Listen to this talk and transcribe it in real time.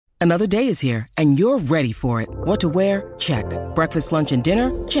Another day is here, and you're ready for it. What to wear? Check. Breakfast, lunch, and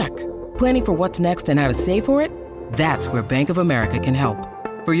dinner? Check. Planning for what's next and how to save for it? That's where Bank of America can help.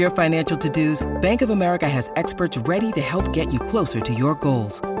 For your financial to-dos, Bank of America has experts ready to help get you closer to your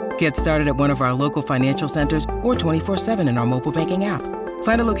goals. Get started at one of our local financial centers or 24/7 in our mobile banking app.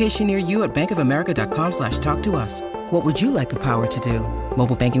 Find a location near you at bankofamerica.com/talktous. What would you like the power to do?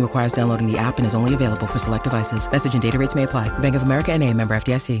 Mobile banking requires downloading the app and is only available for select devices. Message and data rates may apply. Bank of America N.A., member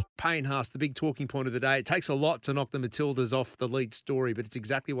FDIC. Payne Haas, the big talking point of the day. It takes a lot to knock the Matildas off the lead story, but it's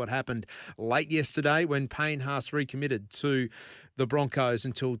exactly what happened late yesterday when Payne Haas recommitted to the Broncos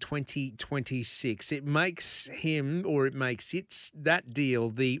until 2026. It makes him, or it makes that deal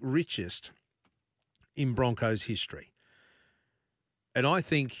the richest in Broncos history. And I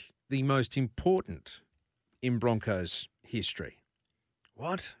think the most important in Broncos history.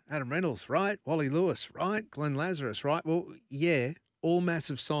 What? Adam Reynolds, right? Wally Lewis, right? Glenn Lazarus, right? Well, yeah, all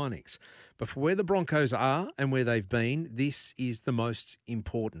massive signings. But for where the Broncos are and where they've been, this is the most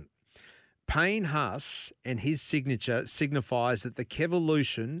important. Payne Haas and his signature signifies that the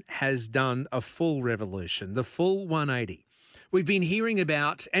Kevolution has done a full revolution, the full 180. We've been hearing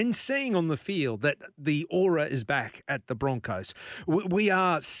about and seeing on the field that the aura is back at the Broncos. We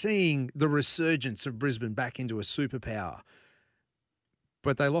are seeing the resurgence of Brisbane back into a superpower.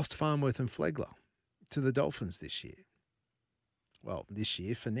 But they lost Farnworth and Flegler to the Dolphins this year. Well, this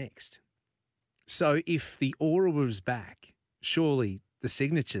year for next. So if the aura was back, surely the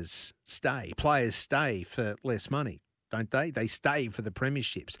signatures stay. Players stay for less money, don't they? They stay for the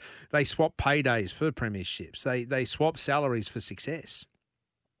premierships. They swap paydays for premierships. They swap salaries for success.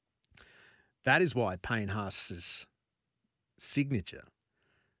 That is why Payne Haas's signature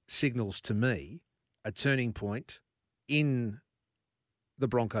signals to me a turning point in the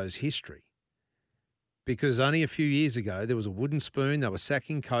Broncos' history. Because only a few years ago, there was a wooden spoon. They were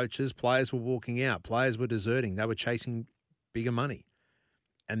sacking coaches. Players were walking out. Players were deserting. They were chasing bigger money.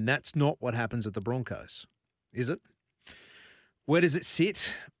 And that's not what happens at the Broncos, is it? Where does it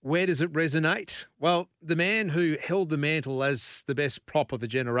sit? Where does it resonate? Well, the man who held the mantle as the best prop of a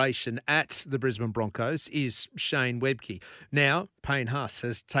generation at the Brisbane Broncos is Shane Webcke. Now, Payne Haas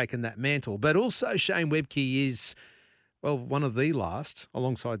has taken that mantle, but also Shane Webcke is, well, one of the last,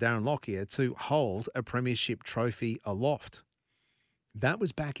 alongside Darren Lockyer, to hold a premiership trophy aloft. That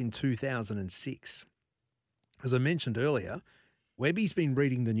was back in 2006. As I mentioned earlier, Webby's been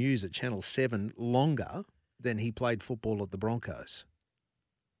reading the news at Channel 7 longer than he played football at the Broncos.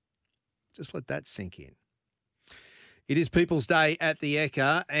 Just let that sink in. It is People's Day at the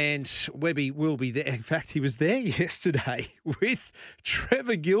EKKA, and Webby will be there. In fact, he was there yesterday with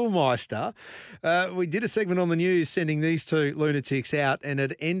Trevor Gilmeister. We did a segment on the news sending these two lunatics out, and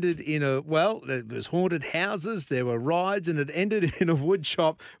it ended in it was haunted houses, there were rides, and it ended in a wood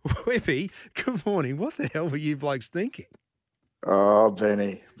shop. Webby, good morning. What the hell were you blokes thinking? Oh,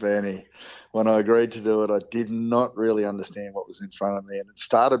 Benny. When I agreed to do it, I did not really understand what was in front of me. And it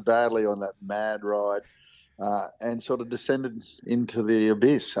started badly on that mad ride and sort of descended into the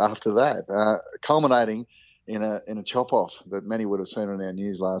abyss after that, culminating in a chop-off that many would have seen on our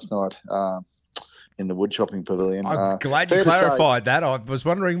news last night in the wood chopping pavilion. I'm glad you clarified that. I was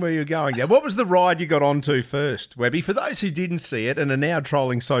wondering where you were going there. What was the ride you got onto first, Webby? For those who didn't see it and are now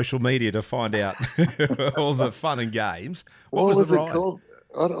trolling social media to find out all the fun and games, what was the ride? It called?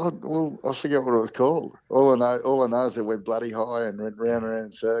 I forget what it was called. All I know is it went bloody high and went round and round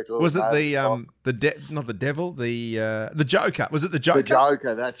in circles. Was it not the devil, the Joker? Was it the Joker? The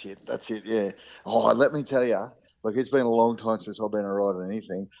Joker, that's it, yeah. Oh, let me tell you, look, it's been a long time since I've been a ride on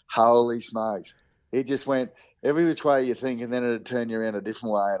anything. Holy smokes. It just went every which way you think, and then it'd turn you around a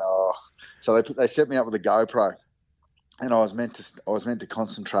different way. And so they set me up with a GoPro, and I was meant to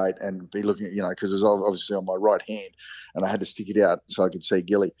concentrate and be looking at, because it was obviously on my right hand, and I had to stick it out so I could see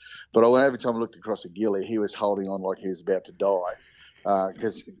Gilly. But every time I looked across at Gilly, he was holding on like he was about to die.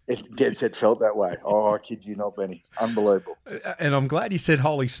 Because it dead set felt that way. Oh, I kid you not, Benny. Unbelievable. And I'm glad you said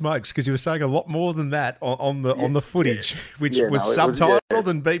holy smokes, because you were saying a lot more than that on the footage, which was subtitled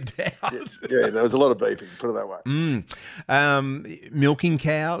and beeped out. Yeah, there was a lot of beeping, put it that way. Milking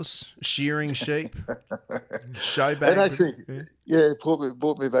cows, shearing sheep, show back. And actually, it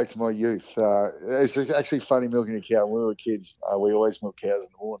brought me back to my youth. It's actually funny milking a cow. When we were kids, we always milked cows in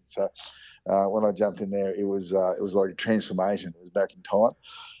the morning. So when I jumped in there, it was like a transformation. It was back in time.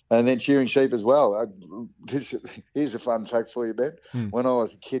 And then shearing sheep as well. Here's a fun fact for you, Ben. When I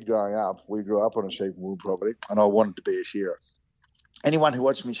was a kid growing up, we grew up on a sheep and wool property, and I wanted to be a shearer. Anyone who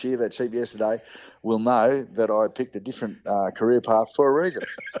watched me shear that sheep yesterday will know that I picked a different career path for a reason.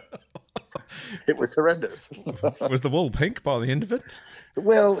 It was horrendous. Was the wool pink by the end of it?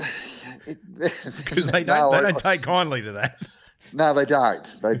 Well, Because they no, don't take kindly to that. no, they don't.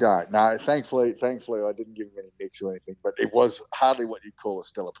 They don't. No, thankfully, I didn't give them any nicks or anything. But it was hardly what you'd call a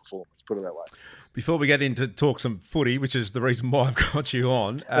stellar performance. Put it that way. Before we get into talk some footy, which is the reason why I've got you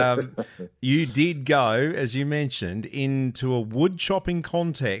on, you did go, as you mentioned, into a wood chopping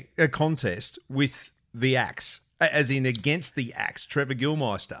contest with the axe, as in against the axe, Trevor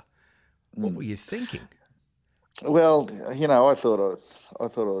Gilmeister. What were you thinking? Well, I thought I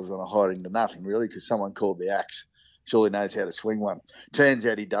was on a hiding to nothing really, because someone called the axe. Surely knows how to swing one. Turns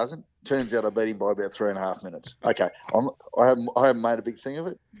out he doesn't. Turns out I beat him by about 3.5 minutes. Okay, I haven't made a big thing of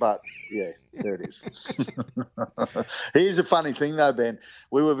it, but yeah, there it is. Here's a funny thing though, Ben.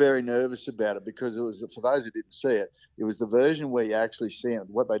 We were very nervous about it because it was, for those who didn't see it, it was the version where you actually stand.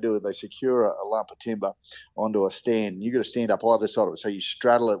 What they do is they secure a lump of timber onto a stand. You've got to stand up either side of it, so you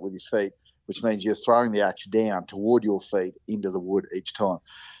straddle it with your feet, which means you're throwing the axe down toward your feet into the wood each time.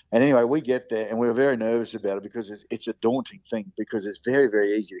 And anyway, we get there and we were very nervous about it because it's a daunting thing, because it's very,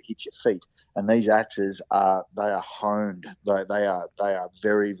 very easy to hit your feet. And these axes are honed. They are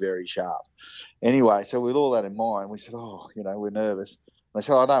very, very sharp. Anyway, so with all that in mind, we said, we're nervous. They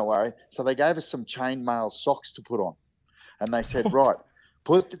said, don't worry. So they gave us some chainmail socks to put on. And they said, right,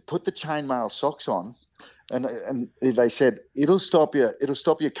 put the chainmail socks on. And they said, it'll stop you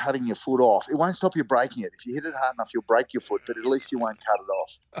cutting your foot off. It won't stop you breaking it. If you hit it hard enough, you'll break your foot, but at least you won't cut it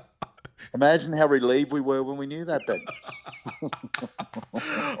off. Imagine how relieved we were when we knew that, Ben.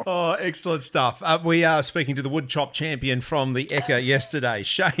 Oh, excellent stuff. We are speaking to the woodchop champion from the EKKA yesterday,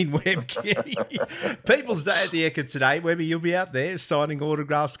 Shane Webcke. People's Day at the EKKA today. Webby, you'll be out there signing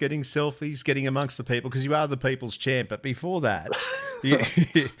autographs, getting selfies, getting amongst the people, because you are the people's champ. But before that,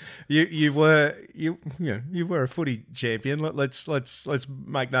 you were a footy champion. Let's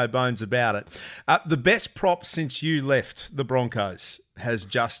make no bones about it. The best prop since you left the Broncos has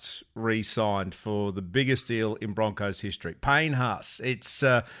just re-signed for the biggest deal in Broncos history. Payne Haas. It's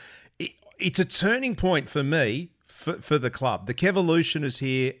a turning point for me, for the club. The Kevolution is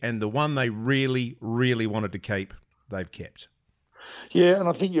here, and the one they really, really wanted to keep, they've kept. Yeah, and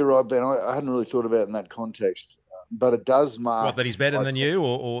I think you're right, Ben. I hadn't really thought about it in that context, but it does mark... What, that he's better than you?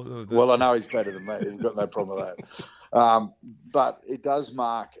 Well, I know he's better than me. We've got no problem with that. But it does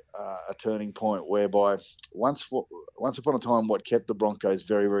mark a turning point whereby once upon a time, what kept the Broncos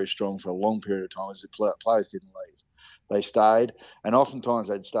very, very strong for a long period of time is the players didn't leave. They stayed, and oftentimes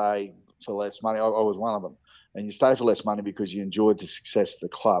they'd stay for less money. I was one of them. And you stay for less money because you enjoyed the success of the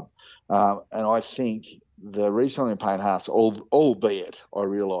club. And I think the re-signing of Payne Haas, albeit I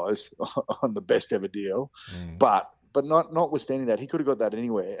realise on the best ever deal, but notwithstanding that, he could have got that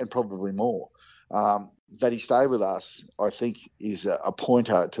anywhere and probably more. That he stayed with us, I think, is a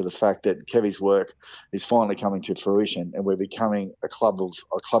pointer to the fact that Kevy's work is finally coming to fruition, and we're becoming a club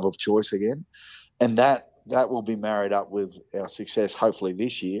of choice again, and that will be married up with our success, hopefully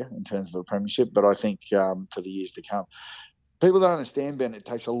this year in terms of a premiership, but I think for the years to come. People don't understand, Ben. It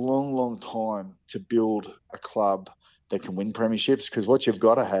takes a long, long time to build a club that can win premierships, because what you've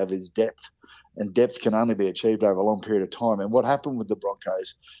got to have is depth. And depth can only be achieved over a long period of time. And what happened with the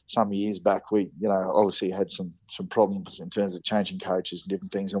Broncos some years back, we, obviously had some problems in terms of changing coaches and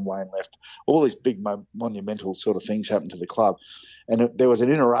different things, and Wayne left. All these big monumental sort of things happened to the club. And there was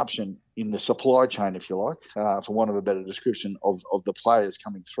an interruption in the supply chain, if you like, for want of a better description, of the players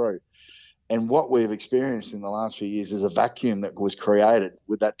coming through. And what we've experienced in the last few years is a vacuum that was created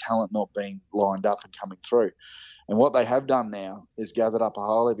with that talent not being lined up and coming through. And what they have done now is gathered up a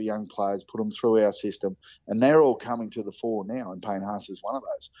whole heap of young players, put them through our system, and they're all coming to the fore now, and Payne Haas is one of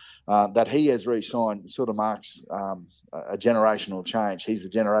those. That he has re-signed sort of marks a generational change. He's the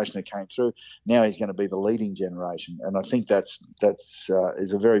generation that came through. Now he's going to be the leading generation, and I think that's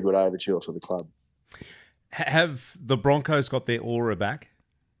is a very good overture for the club. Have the Broncos got their aura back?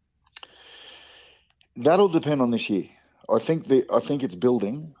 That'll depend on this year. I think it's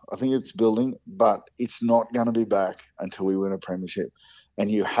building. But it's not going to be back until we win a premiership.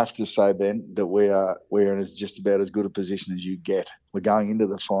 And you have to say, Ben, that we're in just about as good a position as you get. We're going into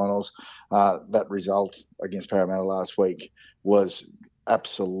the finals. That result against Parramatta last week was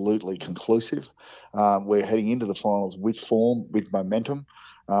absolutely conclusive. We're heading into the finals with form, with momentum.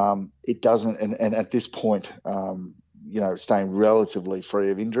 It doesn't, and at this point, staying relatively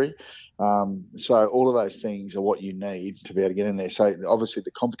free of injury. So all of those things are what you need to be able to get in there. So obviously the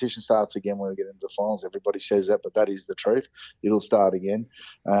competition starts again when we get into the finals. Everybody says that, but that is the truth. It'll start again.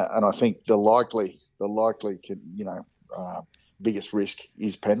 And I think the likely biggest risk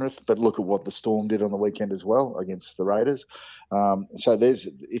is Penrith. But look at what the Storm did on the weekend as well against the Raiders. So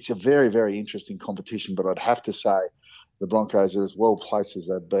it's a very, very interesting competition. But I'd have to say the Broncos are as well placed as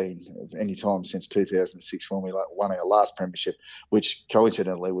they've been any time since 2006 when we won our last premiership, which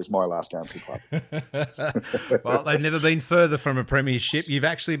coincidentally was my last game for the club. Well, they've never been further from a premiership. You've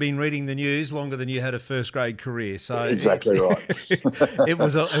actually been reading the news longer than you had a first grade career. So exactly right. It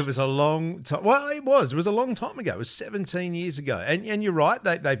was a long time. Well, it was a long time ago. It was 17 years ago. And you're right.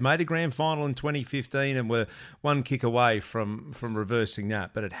 They've made a grand final in 2015 and were one kick away from reversing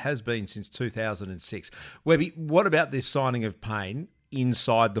that. But it has been since 2006. Webby, what about this signing of Payne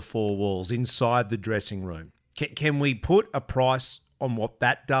inside the four walls, inside the dressing room? Can we put a price on what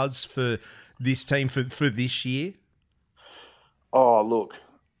that does for this team for this year? Oh, look,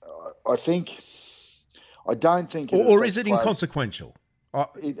 I don't think... Or is it inconsequential? I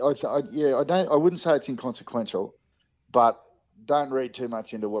wouldn't say it's inconsequential, but don't read too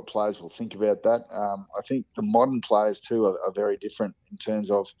much into what players will think about that. I think the modern players too are very different in terms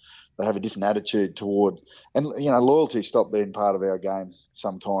of they have a different attitude toward, and loyalty stopped being part of our game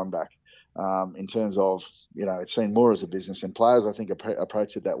some time back. In terms of it's seen more as a business, and players I think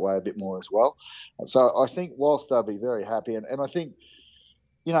approach it that way a bit more as well. So I think whilst they'll be very happy, and I think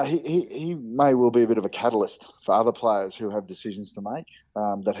he may well be a bit of a catalyst for other players who have decisions to make.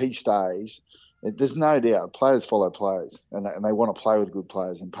 That he stays. There's no doubt players follow players, and they want to play with good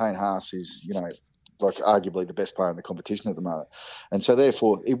players. And Payne Haas is, like arguably the best player in the competition at the moment. And so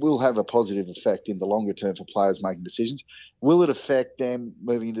therefore it will have a positive effect in the longer term for players making decisions. Will it affect them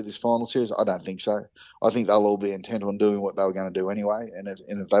moving into this final series? I don't think so. I think they'll all be intent on doing what they were going to do anyway. And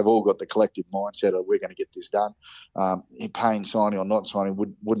if they've all got the collective mindset of we're going to get this done, Payne signing or not signing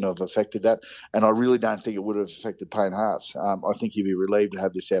wouldn't have affected that. And I really don't think it would have affected Payne Haas. I think he'd be relieved to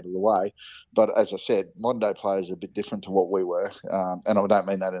have this out of the way. But as I said, modern day players are a bit different to what we were. And I don't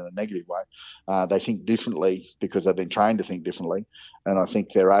mean that in a negative way. They think differently because they've been trained to think differently, and I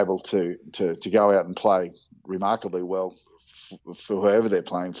think they're able to go out and play remarkably well for whoever they're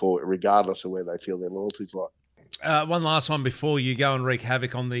playing for, regardless of where they feel their loyalties lie. One last one before you go and wreak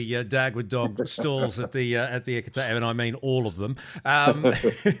havoc on the Dagwood Dog stalls at the EKKA, and I mean all of them.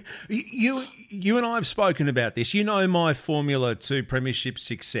 You and I have spoken about this. You know my formula to premiership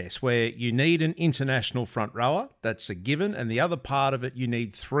success, where you need an international front rower. That's a given. And the other part of it, you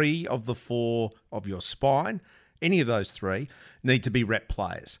need 3 of the 4 of your spine. Any of those 3 need to be rep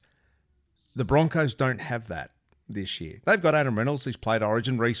players. The Broncos don't have that this year. They've got Adam Reynolds, who's played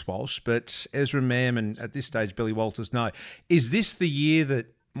Origin, Reece Walsh, but Ezra Mam and at this stage Billy Walters, no. Is this the year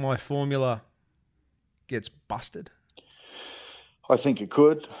that my formula gets busted? I think it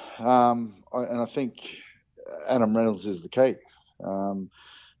could. And I think Adam Reynolds is the key.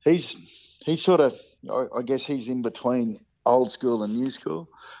 He's sort of, I guess he's in between old school and new school.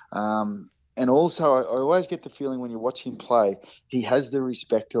 And also, I always get the feeling when you watch him play, he has the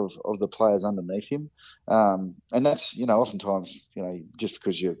respect of the players underneath him. And that's, oftentimes, just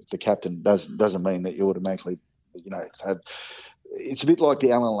because you're the captain doesn't mean that you automatically, have. It's a bit like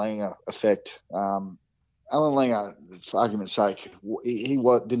the Alan Langer effect. Alan Langer, for argument's sake, he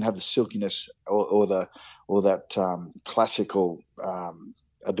didn't have the silkiness or that classical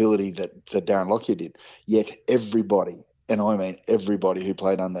ability that Darren Lockyer did. Yet everybody, and I mean everybody who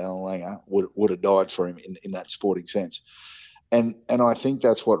played under Alan Langer would have died for him in that sporting sense. And I think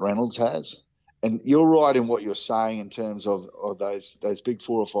that's what Reynolds has. And you're right in what you're saying in terms of those big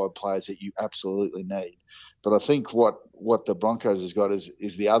 4 or 5 players that you absolutely need. But I think what the Broncos has got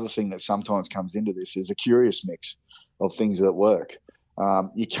is the other thing that sometimes comes into this is a curious mix of things that work.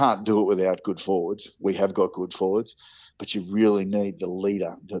 You can't do it without good forwards. We have got good forwards, but you really need the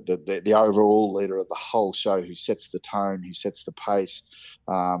leader, the overall leader of the whole show, who sets the tone, who sets the pace,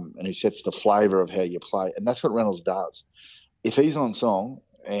 and who sets the flavour of how you play. And that's what Reynolds does. If he's on song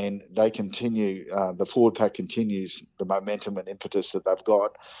and they continue, the forward pack continues the momentum and impetus that they've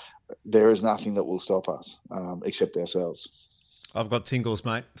got, there is nothing that will stop us except ourselves. I've got tingles,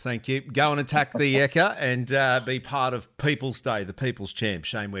 mate. Thank you. Go and attack the EKKA and be part of People's Day, the People's Champ,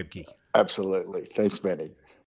 Shane Webcke. Absolutely. Thanks, Manny.